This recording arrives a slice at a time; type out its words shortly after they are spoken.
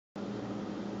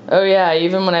Oh yeah,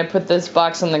 even when I put this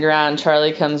box on the ground,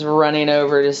 Charlie comes running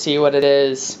over to see what it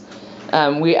is.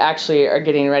 We actually are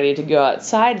getting ready to go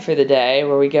outside for the day,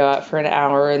 where we go out for an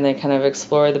hour and they kind of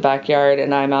explore the backyard,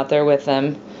 and I'm out there with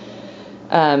them.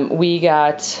 We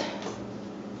got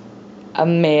a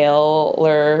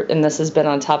mailer, and this has been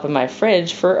on top of my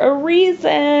fridge for a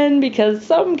reason, because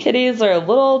some kitties are a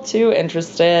little too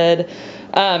interested.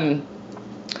 But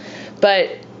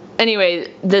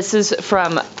anyway, this is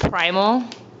from Primal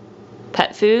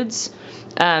Pet Foods.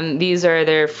 These are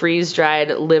their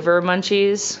freeze-dried liver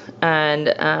munchies,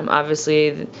 and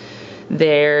obviously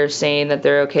they're saying that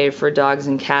they're okay for dogs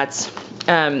and cats.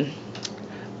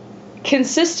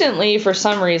 Consistently, for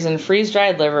some reason,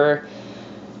 freeze-dried liver,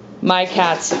 my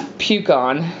cats puke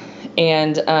on,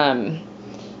 and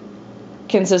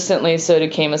consistently so do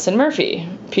Camus and Murphy,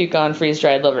 puke on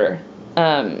freeze-dried liver.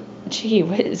 Gee,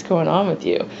 what is going on with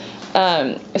you?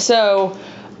 So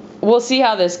we'll see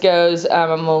how this goes.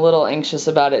 I'm a little anxious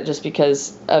about it just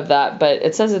because of that, but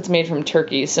it says it's made from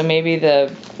turkey, so maybe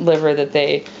the liver that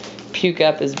they puke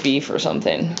up is beef or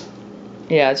something.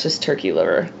 Yeah, it's just turkey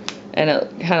liver, and it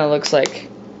kind of looks like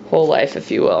whole life,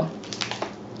 if you will.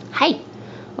 Hi.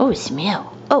 Oh,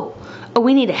 smell. Oh,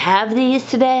 we need to have these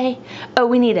today? Oh,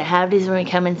 we need to have these when we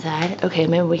come inside? Okay,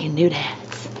 maybe we can do that.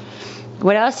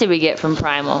 What else did we get from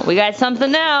Primal? We got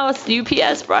something else.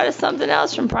 UPS brought us something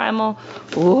else from Primal.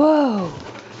 Whoa.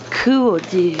 Cool,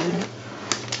 dude.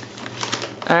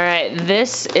 Alright,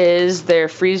 this is their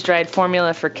freeze-dried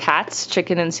formula for cats,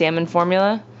 chicken and salmon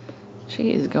formula.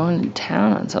 She is going to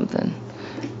town on something.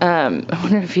 I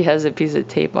wonder if he has a piece of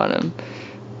tape on him.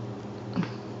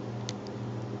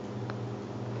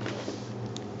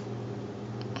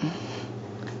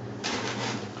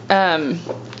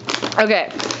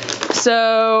 Okay.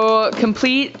 So,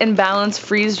 complete and balanced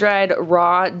freeze-dried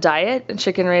raw diet.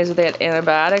 Chicken raised without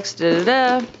antibiotics.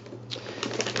 So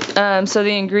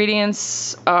the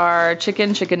ingredients are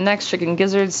chicken, chicken necks, chicken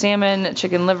gizzards, salmon,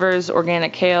 chicken livers,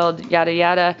 organic kale, yada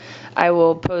yada. I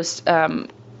will post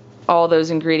all those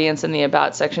ingredients in the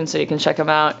About section so you can check them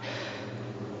out.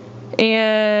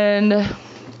 And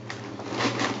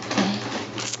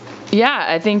yeah,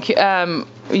 I think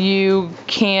you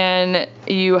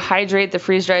hydrate the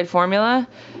freeze-dried formula,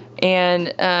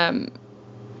 and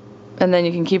then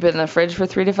you can keep it in the fridge for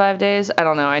 3 to 5 days. I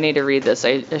don't know. I need to read this.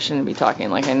 I shouldn't be talking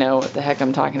like I know what the heck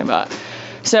I'm talking about.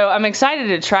 So I'm excited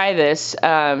to try this,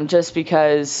 just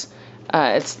because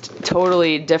it's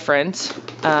totally different.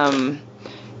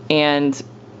 And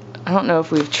I don't know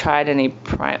if we've tried any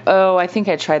Oh, I think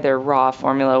I tried their raw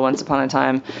formula once upon a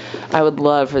time. I would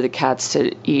love for the cats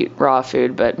to eat raw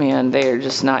food, but man, they are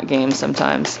just not game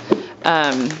sometimes.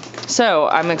 So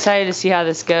I'm excited to see how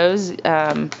this goes.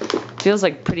 Feels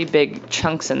like pretty big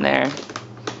chunks in there,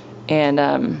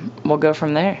 and we'll go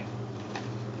from there.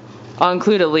 I'll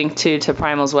include a link to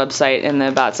Primal's website in the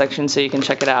About section so you can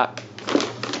check it out.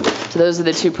 So those are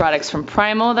the 2 products from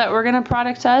Primal that we're going to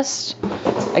product test.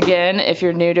 Again, if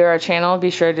you're new to our channel, be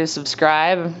sure to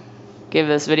subscribe. Give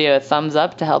this video a thumbs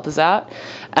up to help us out.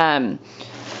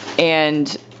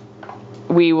 And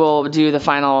we will do the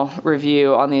final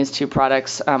review on these 2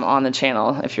 products on the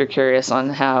channel if you're curious on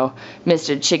how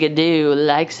Mr. Chickadoo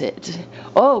likes it.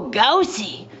 Oh,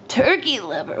 goosey. Turkey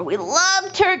liver. We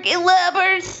love turkey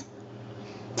livers.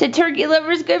 Turkey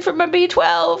liver is good for my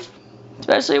B12.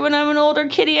 Especially when I'm an older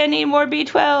kitty, I need more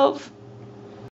B12.